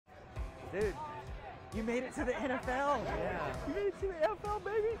Dude, you made it to the NFL. Yeah. You made it to the NFL,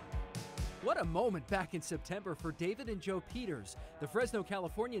 baby. What a moment back in September for David and Joe Peters. The Fresno,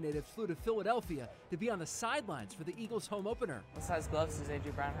 California natives flew to Philadelphia to be on the sidelines for the Eagles' home opener. What size gloves does A.J.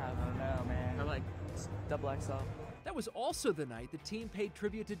 Brown have? I don't know, man. They're like double XL. That was also the night the team paid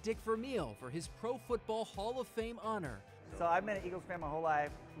tribute to Dick Vermeil for his Pro Football Hall of Fame honor. So I've been an Eagles fan my whole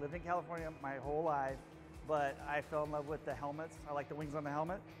life, lived in California my whole life, but I fell in love with the helmets. I like the wings on the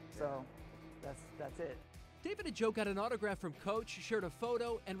helmet, so that's it. David and Joe got an autograph from Coach, shared a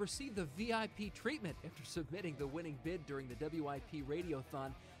photo, and received the VIP treatment after submitting the winning bid during the WIP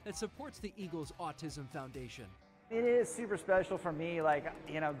Radiothon that supports the Eagles Autism Foundation. It is super special for me, like,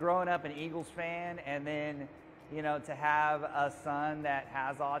 growing up an Eagles fan, and then, to have a son that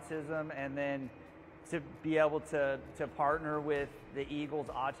has autism, and then to be able to partner with the Eagles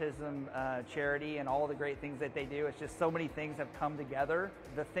Autism charity and all the great things that they do. It's just so many things have come together.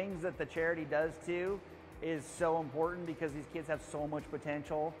 The things that the charity does too is so important because these kids have so much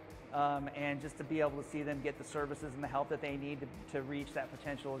potential, and just to be able to see them get the services and the help that they need to reach that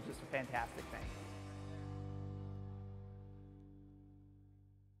potential is just a fantastic thing.